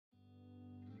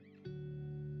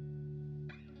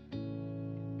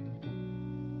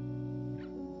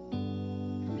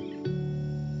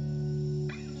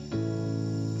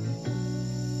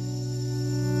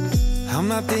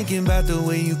not thinking about the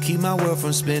way you keep my world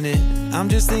from spinning. I'm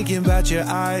just thinking about your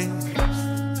eyes.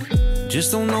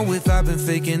 Just don't know if I've been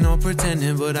faking or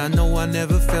pretending, but I know I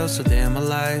never felt so damn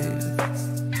alive.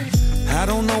 I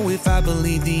don't know if I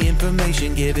believe the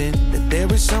information given, that there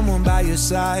is someone by your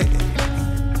side.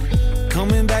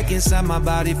 Coming back inside my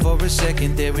body for a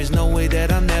second, there is no way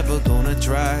that I'm never gonna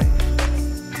try.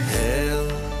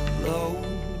 Hello,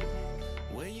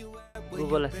 where you at?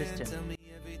 Google Assistant. Tell me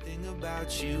everything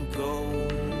about you, go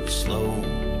slow,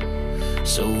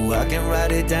 so I can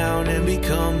write it down and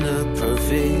become the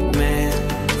perfect man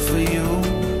for you.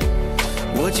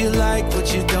 What you like,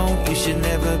 what you don't, you should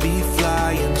never be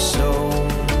flying so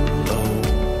low.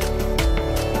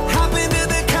 Hop into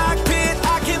the cockpit,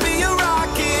 I can be a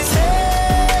rocket.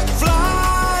 Hey,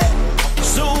 fly.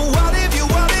 So what have you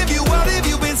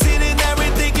been sitting there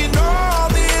and thinking all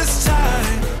this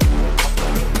time?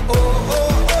 Oh,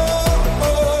 oh, oh,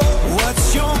 oh. What's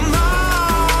your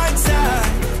mind's at?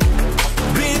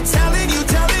 Been telling you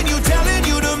to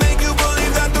make you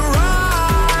believe that the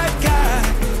right guy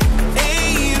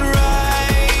ain't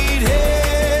right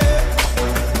here,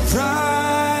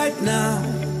 right now,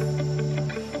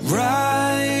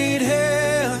 right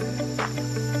here.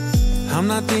 I'm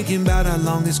not thinking about how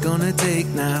long it's gonna take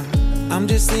now. I'm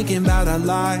just thinking about our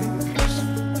lives.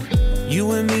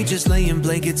 You and me just laying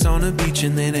blankets on a beach,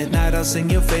 and then at night I'll sing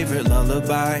your favorite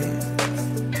lullaby.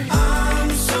 I'm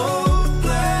so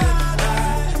glad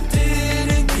I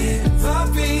didn't give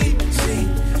up easy,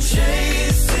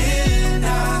 chasing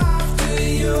after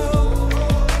you.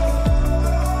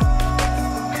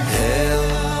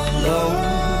 Hello,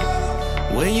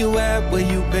 where you at, where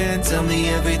you been? Tell me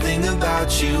everything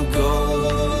about you,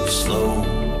 go slow,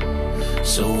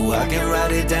 so I can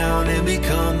write it down and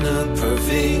become the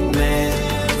perfect man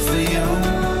for you.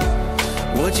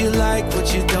 What you like,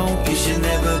 what you don't, you should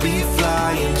never be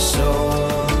flying so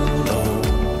low.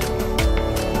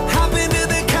 Hop into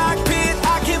the cockpit,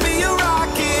 I can be a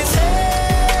rocket.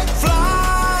 Hey,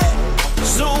 fly.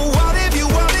 So what have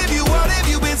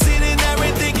you been sitting there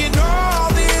and thinking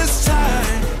all this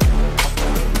time?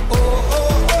 Oh,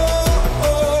 oh, oh,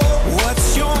 oh. What's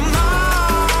your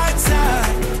mind's at?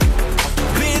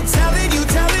 Been telling you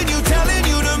to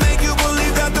make you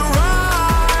believe that the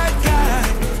right guy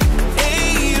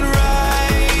ain't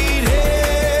right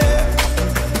here.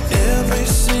 Every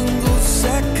single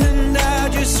second I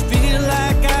just feel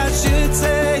like I should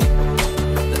say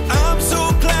that I'm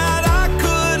so glad I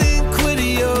couldn't quit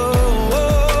you.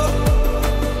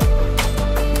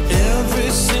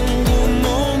 Every single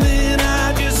moment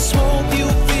I just hope you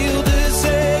feel the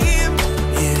same.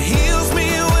 It heals me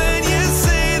when you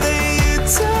say that you're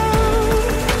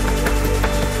tired.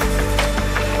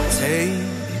 Take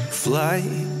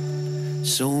flight.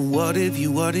 So what have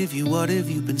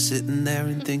you been sitting there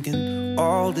and thinking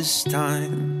all this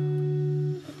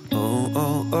time? Oh,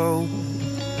 oh, oh.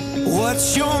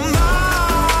 What's your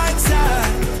mind's at?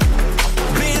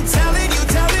 Been telling you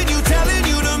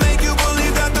to make you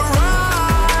believe that the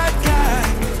right guy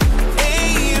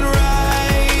ain't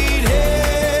right here,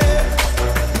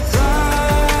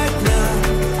 right now.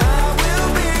 I will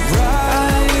be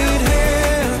right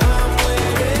here,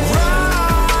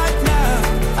 right now.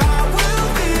 I will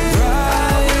be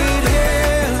right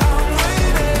here,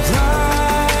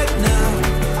 right now.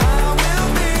 I will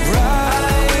be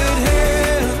right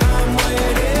here,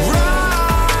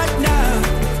 right now.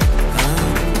 I'm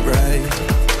right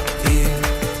here.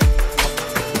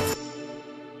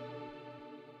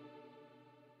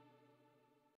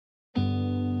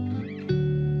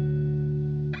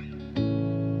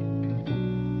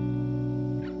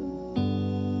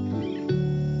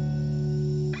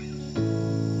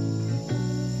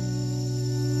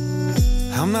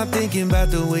 I'm not thinking about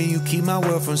the way you keep my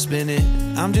world from spinning.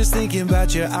 I'm just thinking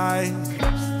about your eyes.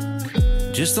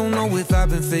 Just don't know if I've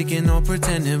been faking or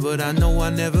pretending, but I know I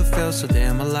never felt so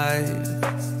damn alive.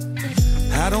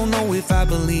 I don't know if I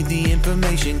believe the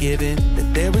information given,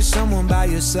 that there is someone by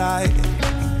your side.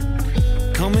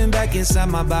 Coming back inside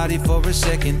my body for a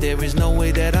second, there is no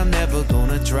way that I'm never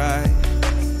gonna try.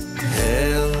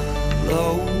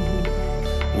 Hello,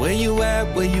 where you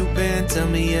at, where you been? Tell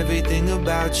me everything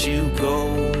about you,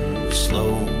 go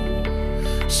slow,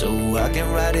 so I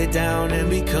can write it down and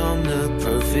become the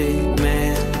perfect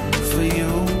man for you.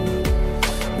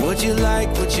 What you like,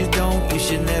 what you don't, you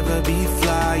should never be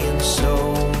flying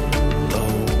so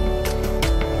low.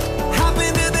 Hop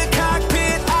into the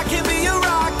cockpit, I can be a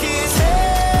rocket.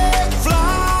 Hey,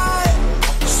 fly.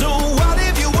 So what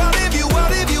have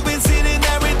you been sitting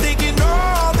there and thinking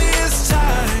all this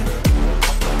time?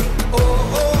 Oh,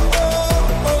 oh,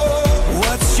 oh, oh.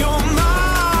 What's your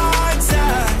mind's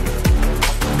at?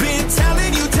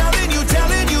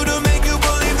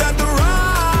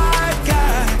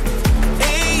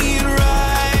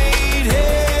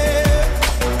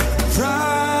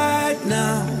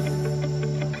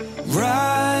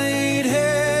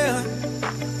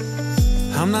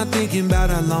 about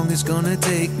how long it's gonna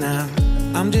take now.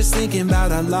 I'm just thinking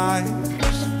about our lives.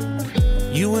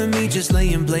 You and me just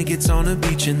laying blankets on a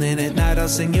beach, and then at night I'll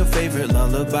sing your favorite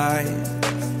lullaby.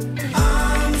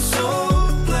 I'm so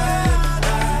glad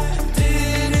I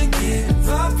didn't give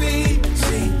up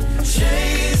easy,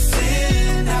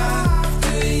 chasing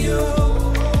after you.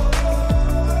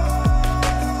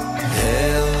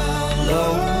 Hello,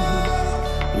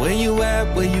 where you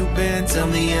at, where you been? Tell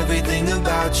me everything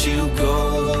about you.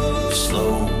 Go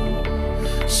slow,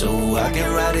 so I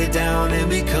can write it down and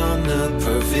become the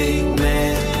perfect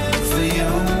man for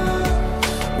you.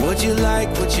 What you like,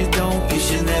 what you don't, you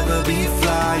should never be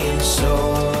flying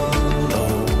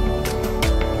solo.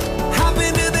 Hop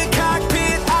into the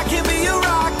cockpit, I can be your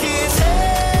rocket.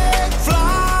 Take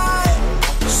flight.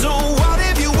 So what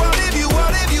if you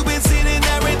been sitting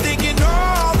there and thinking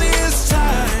all this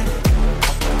time?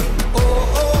 Oh,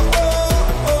 oh, oh,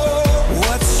 oh,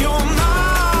 what's your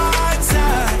mind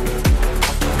type?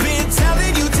 Been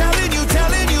telling you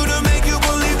to make you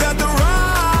believe that the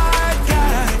right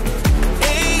guy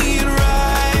ain't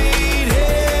right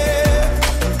here.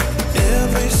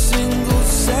 Every single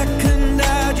second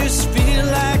I just feel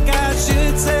like I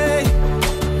should say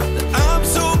that I'm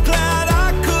so glad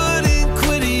I couldn't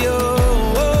quit you.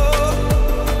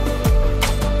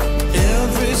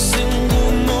 Every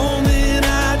single moment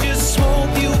I just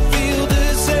hope you feel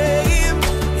the same.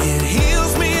 It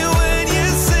heals me when you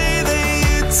say that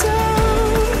you're done.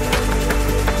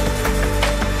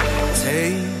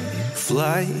 Take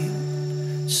flight.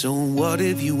 So what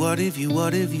if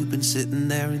you been sitting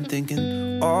there and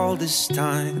thinking all this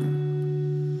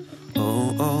time?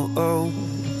 Oh, oh, oh,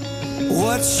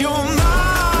 what's your mind?